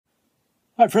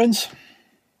Hi friends,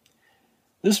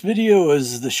 this video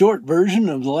is the short version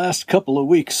of the last couple of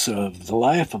weeks of the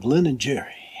life of Lynn and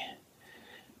Jerry,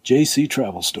 JC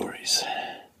Travel Stories.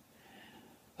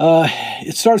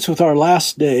 It starts with our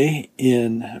last day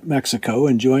in Mexico,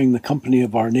 enjoying the company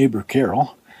of our neighbor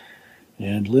Carol,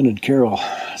 and Lynn and Carol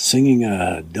singing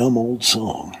a dumb old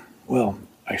song. Well,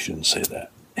 I shouldn't say that.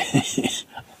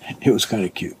 It was kind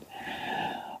of cute.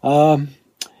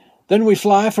 Then we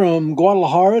fly from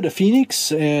Guadalajara to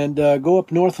Phoenix and go up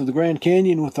north of the Grand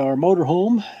Canyon with our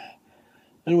motorhome.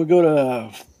 Then we go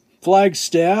to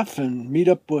Flagstaff and meet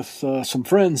up with some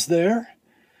friends there.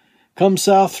 Come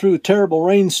south through a terrible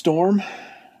rainstorm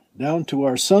down to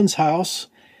our son's house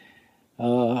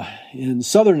in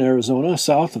southern Arizona,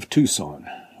 south of Tucson,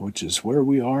 which is where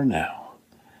we are now.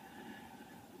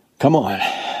 Come on,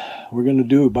 we're going to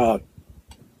do about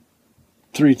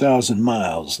 3,000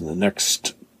 miles in the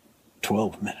next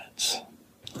 12 minutes.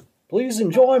 Please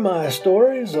enjoy my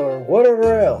stories or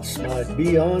whatever else might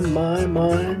be on my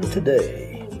mind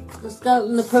today. Let's start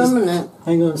in the permanent.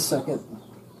 Hang on a second.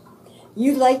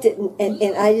 You liked it,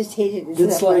 and I just hated it.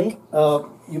 It's like,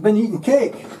 you've been eating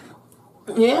cake.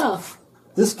 Yeah.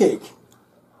 This cake.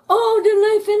 Oh, didn't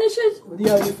I finish it?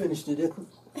 Yeah, you finished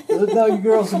it. Now you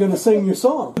girls are going to sing your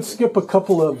song. Let's skip a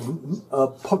couple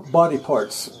of body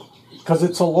parts, because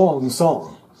it's a long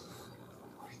song.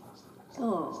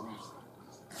 Oh.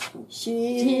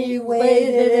 She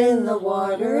waded in the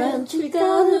water and she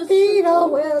got her feet all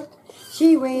wet.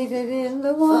 She waded in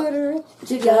the water,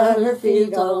 she got her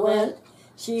feet all wet.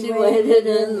 She waded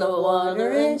in the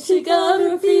water and she got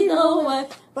her feet all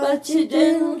wet, but she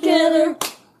didn't get her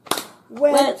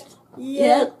wet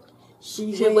yet.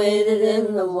 She waded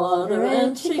in the water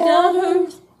and she got her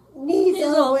knees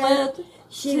all wet.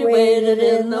 She waded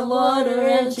in the water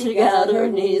and she got her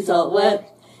knees all wet.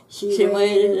 She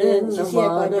waded in the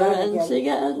water and she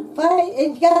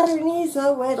got her knees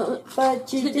all wet, but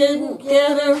she didn't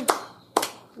get her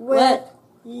wet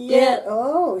yet.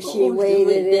 Oh, she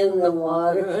waded in the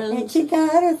water and she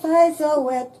got her thighs all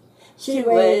wet. She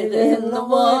waded in the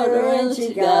water and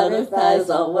she got her thighs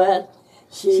all wet.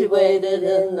 She waded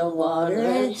in the water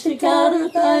and she got her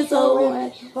thighs all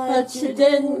wet, but she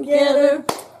didn't get her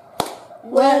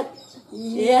wet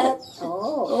yet.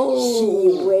 Oh,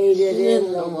 she waded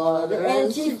in the water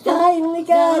and she finally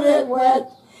got it wet.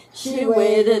 She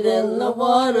waded in the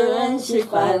water and she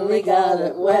finally got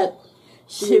it wet.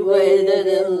 She waded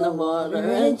in the water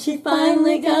and she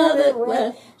finally got it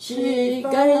wet. She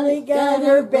finally got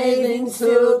her bathing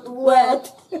suit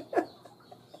wet.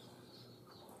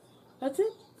 That's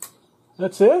it?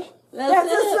 That's it? That's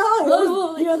the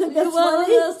song. You don't think that's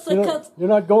funny? You're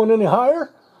not going any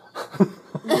higher?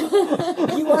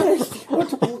 You want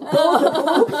to go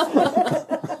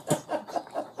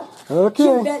Okay.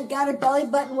 She got her belly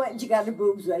button wet and she got her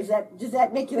boobs wet. Does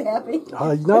that make you happy?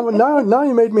 Now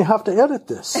you made me have to edit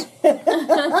this.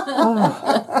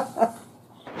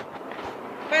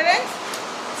 ¿Puedes?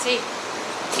 Sí.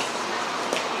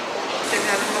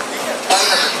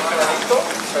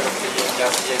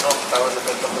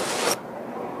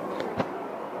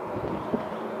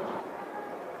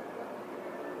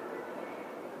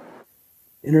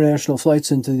 International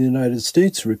flights into the United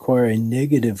States require a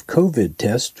negative COVID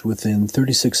test within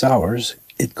 36 hours.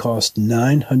 It cost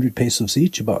 900 pesos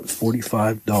each, about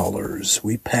 $45.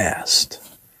 We passed.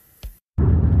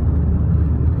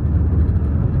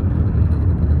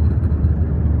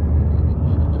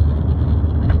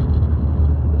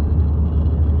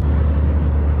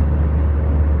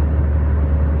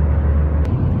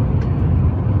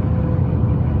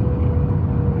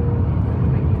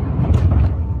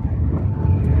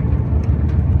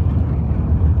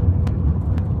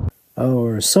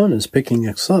 Our son is picking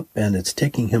us up, and it's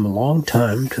taking him a long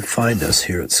time to find us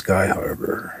here at Sky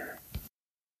Harbor.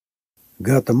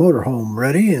 Got the motorhome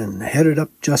ready and headed up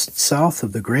just south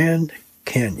of the Grand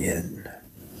Canyon.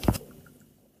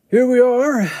 Here we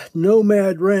are,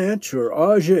 Nomad Ranch, or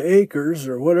Ajijic Acres,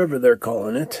 or whatever they're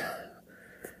calling it.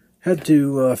 Had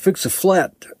to fix a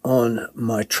flat on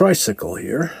my tricycle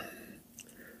here,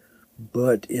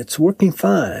 but it's working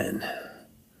fine.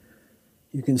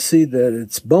 You can see that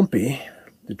it's bumpy,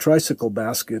 the tricycle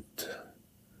basket,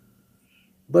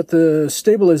 but the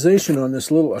stabilization on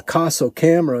this little Akaso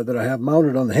camera that I have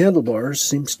mounted on the handlebars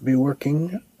seems to be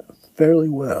working fairly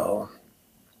well.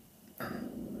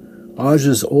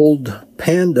 Aj's old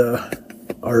Panda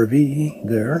RV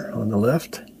there on the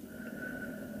left,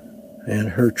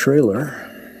 and her trailer.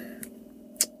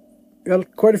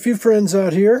 Got quite a few friends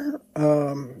out here.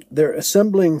 They're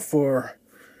assembling for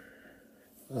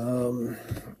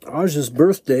Aj's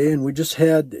birthday, and we just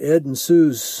had Ed and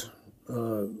Sue's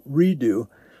redo.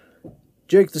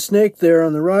 Jake the Snake there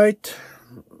on the right,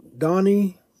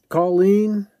 Donnie,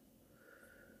 Colleen,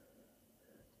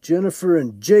 Jennifer,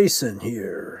 and Jason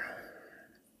here.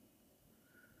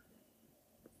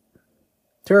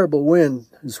 Terrible wind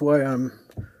is why I'm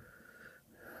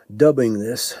dubbing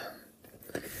this.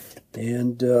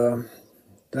 And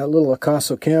that little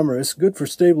Akaso camera is good for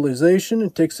stabilization.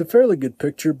 It takes a fairly good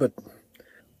picture, but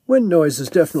wind noise is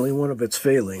definitely one of its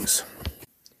failings.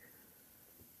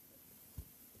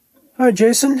 Hi,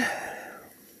 Jason.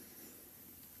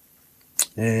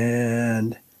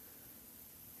 And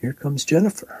here comes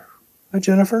Jennifer. Hi,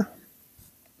 Jennifer.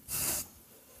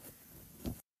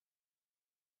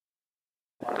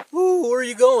 Ooh, where are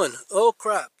you going? Oh,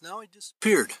 crap. Now he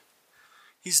disappeared.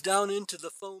 He's down into the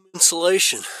foam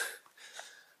insulation.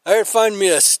 I had to find me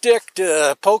a stick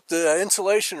to poke the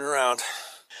insulation around.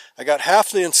 I got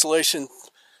half the insulation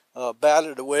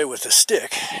batted away with a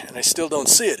stick, and I still don't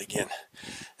see it again.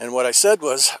 And what I said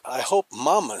was, I hope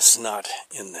Mama's not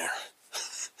in there.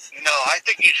 No, I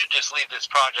think you should just leave this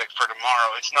project for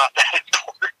tomorrow. It's not that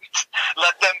important.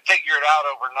 Let them figure it out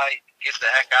overnight. Get the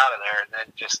heck out of there, and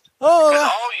then just... Oh,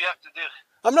 all you have to do...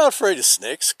 I'm not afraid of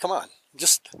snakes. Come on,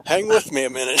 just hang with me a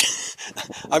minute.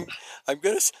 I'm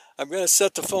gonna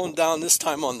set the phone down this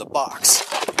time on the box.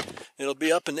 It'll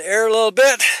be up in the air a little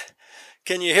bit.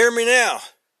 Can you hear me now?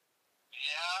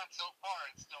 Yeah, so far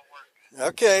it's still working.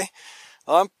 Okay,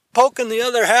 I'm poking the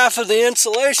other half of the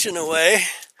insulation away.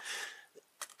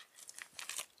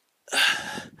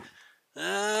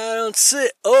 I don't see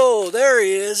it. Oh, there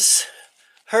he is.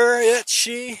 Her, it,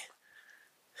 she.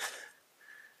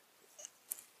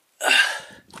 I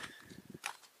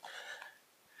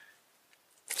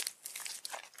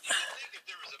think if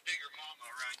there was a bigger mama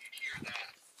around, you'd hear that.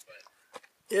 But...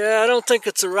 Yeah, I don't think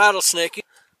it's a rattlesnake.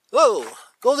 Whoa,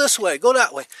 go this way, go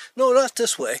that way. No, not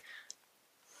this way.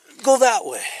 Go that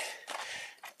way.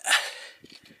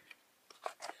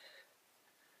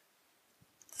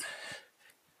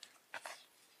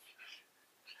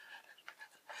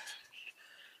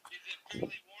 Is it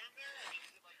fairly warm there? I mean,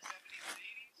 is it like 70s,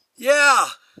 80s?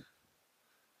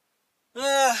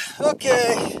 Yeah.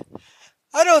 Okay.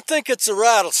 I don't think it's a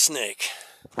rattlesnake.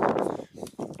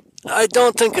 I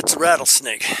don't think it's a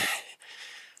rattlesnake.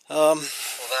 Well,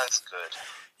 that's good.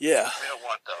 Yeah. We don't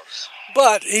want those.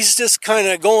 But he's just kind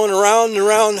of going around and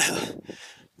around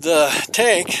the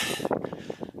tank.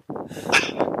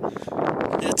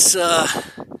 It's, no,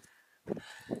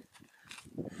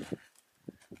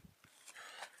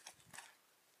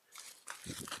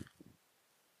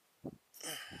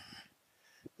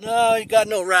 you got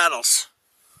no rattles.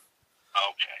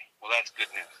 Okay, well that's good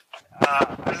news.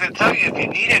 I was going to tell you, if you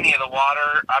need any of the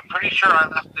water, I'm pretty sure I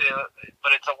left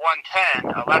but it's a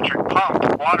 110 electric pump,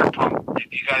 water pump.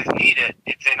 If you guys need it,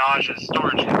 it's in Aja's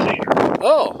storage container.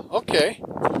 Oh, okay.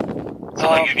 So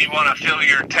like if you want to fill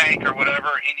your tank or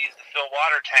whatever, he needs to fill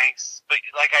water tanks. But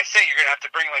like I say, you're going to have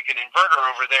to bring like an inverter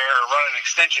over there or run an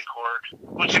extension cord.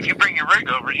 Which if you bring your rig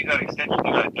over, you got extension,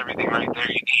 you got everything right there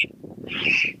you need.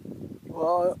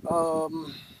 Well,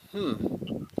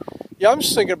 yeah, I'm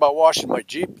just thinking about washing my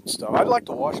Jeep and stuff. I'd like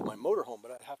to wash my motorhome,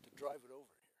 but I'd have to drive it over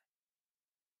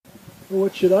here. Well,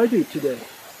 what should I do today?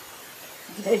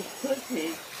 Bake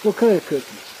cookies. What kind of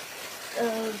cookies?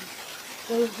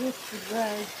 Those with the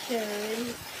dried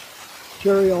cherry.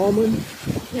 Cherry almond?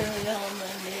 Cherry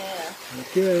almond, yeah.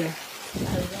 Okay. I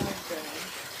love them.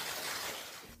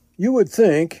 You would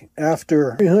think,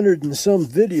 after 300 and some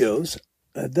videos,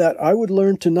 that I would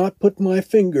learn to not put my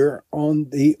finger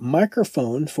on the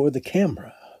microphone for the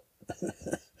camera.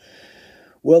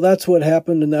 Well, that's what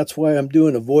happened, and that's why I'm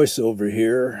doing a voiceover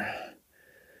here.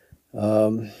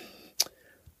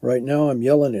 Right now I'm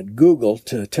yelling at Google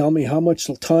to tell me how much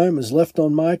time is left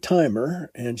on my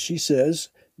timer, and she says,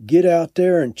 "Get out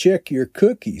there and check your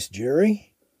cookies,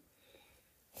 Jerry."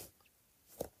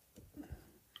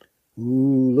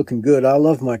 Ooh, looking good. I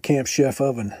love my Camp Chef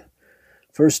oven.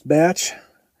 First batch,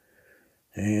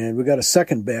 and we got a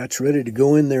second batch ready to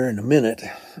go in there in a minute.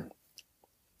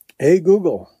 Hey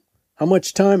Google, how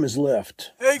much time is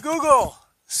left? Hey Google,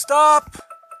 stop!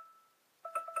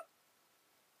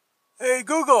 Hey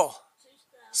Google,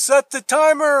 set the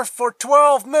timer for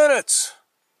 12 minutes.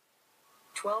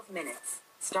 12 minutes,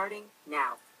 starting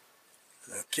now.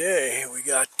 Okay, we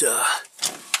got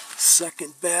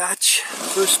second batch,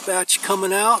 first batch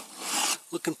coming out,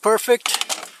 looking perfect.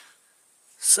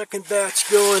 Second batch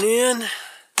going in.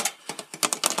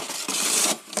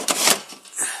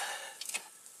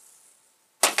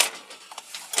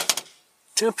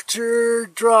 Temperature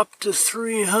dropped to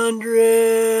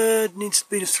 300, needs to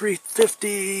be to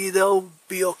 350, they'll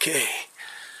be okay.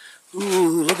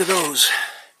 Ooh, look at those.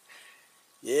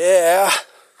 Yeah.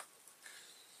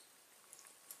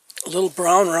 A little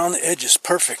brown around the edges,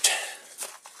 perfect.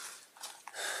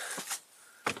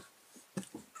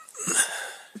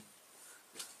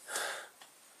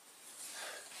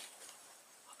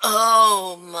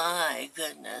 Oh my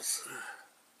goodness.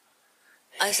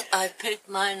 I picked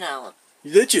mine out.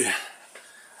 Did you?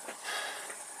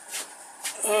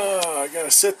 Oh, I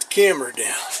gotta set the camera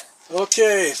down.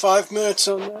 Okay, 5 minutes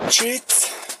on that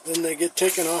sheet, then they get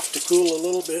taken off to cool a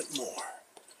little bit more.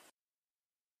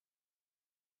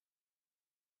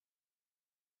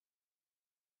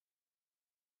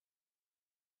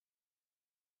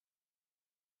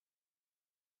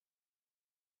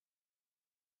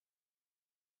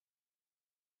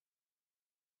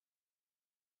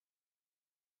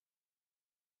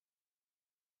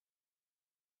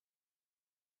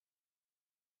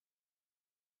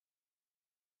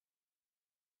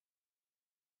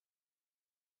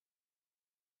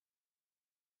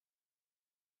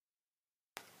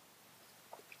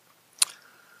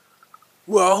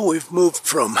 Well, we've moved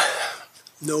from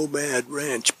Nomad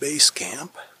Ranch Base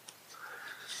Camp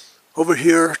over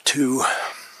here to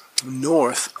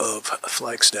north of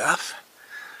Flagstaff,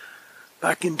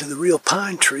 back into the real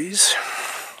pine trees.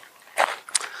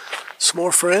 Some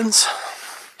more friends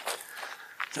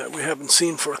that we haven't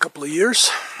seen for a couple of years.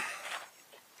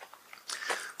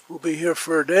 We'll be here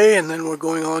for a day, and then we're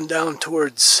going on down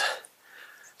towards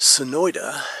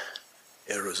Sonoyta,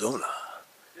 Arizona,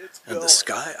 and the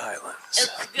Sky Islands.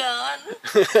 It's gone.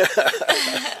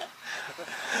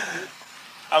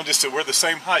 We're the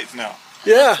same height now.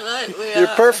 Yeah, Right, we you're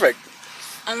are. perfect.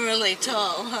 I'm really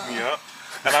tall, huh? Yeah.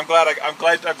 And I'm glad I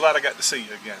got to see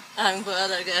you again. I'm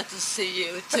glad I got to see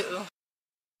you too.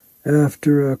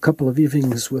 After a couple of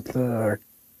evenings with our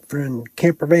friend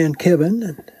Campervan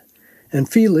Kevin and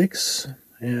Felix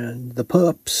and the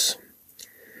pups,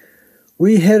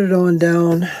 we headed on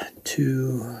down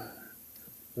to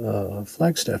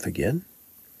Flagstaff again.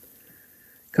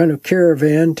 Kind of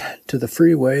caravanned to the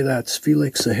freeway. That's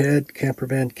Felix ahead,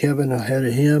 Campervan Kevin ahead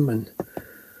of him, and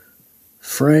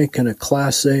Frank in a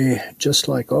Class A just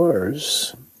like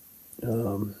ours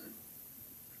in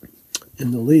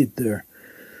the lead there.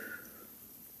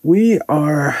 We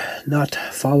are not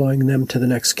following them to the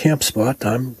next camp spot.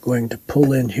 I'm going to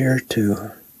pull in here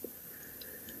to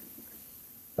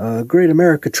Great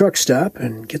America Truck Stop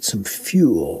and get some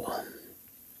fuel.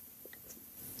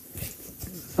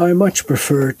 I much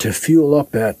prefer to fuel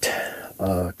up at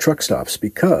truck stops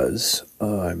because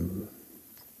I'm,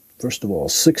 first of all,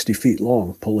 60 feet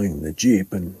long pulling the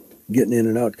Jeep, and getting in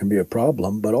and out can be a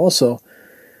problem, but also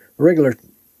regular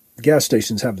gas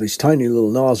stations have these tiny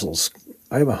little nozzles.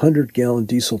 I have a 100-gallon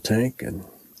diesel tank, and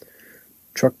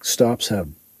truck stops have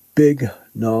big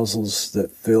nozzles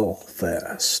that fill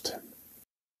fast.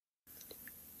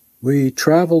 We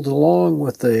traveled along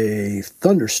with a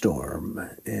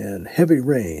thunderstorm and heavy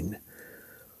rain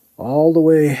all the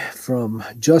way from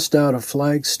just out of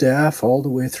Flagstaff all the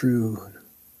way through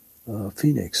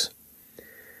Phoenix.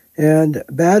 And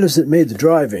bad as it made the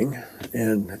driving,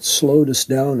 and it slowed us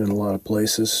down in a lot of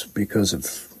places because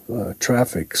of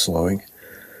traffic slowing,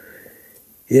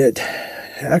 it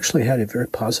actually had a very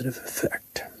positive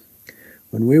effect.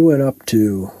 When we went up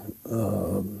to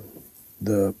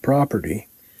the property,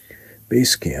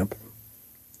 base camp,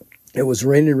 it was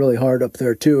raining really hard up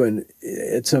there too, and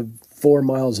it's a 4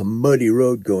 miles of muddy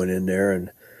road going in there,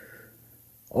 and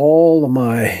all of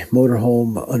my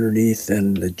motorhome underneath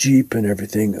and the Jeep and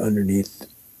everything underneath,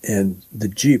 and the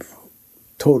Jeep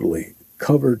totally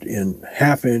covered in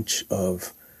half-inch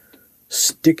of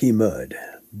sticky mud.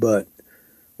 But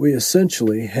we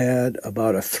essentially had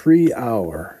about a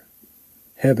 3-hour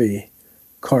heavy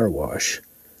car wash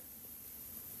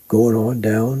going on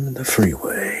down the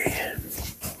freeway.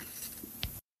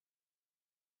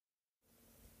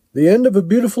 The end of a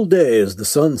beautiful day as the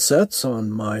sun sets on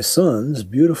my son's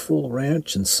beautiful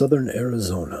ranch in southern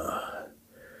Arizona.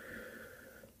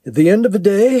 At the end of a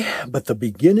day, but the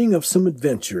beginning of some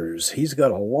adventures. He's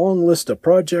got a long list of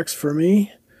projects for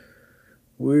me.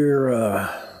 We're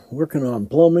working on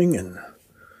plumbing and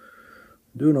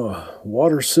doing a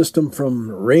water system from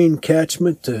rain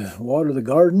catchment to water the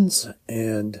gardens,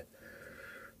 and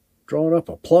drawing up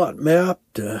a plot map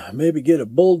to maybe get a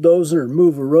bulldozer and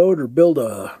move a road or build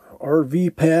a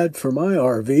RV pad for my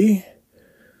RV.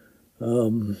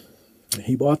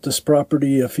 He bought this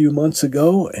property a few months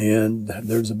ago, and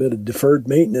there's a bit of deferred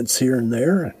maintenance here and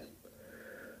there.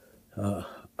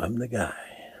 I'm the guy.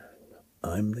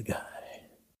 I'm the guy.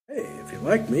 Hey, if you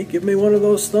like me, give me one of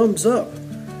those thumbs up.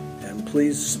 And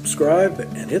please subscribe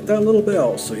and hit that little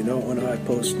bell so you know when I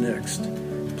post next.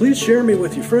 Please share me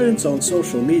with your friends on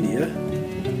social media.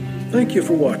 Thank you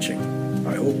for watching.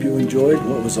 I hope you enjoyed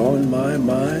what was on my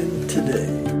mind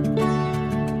today.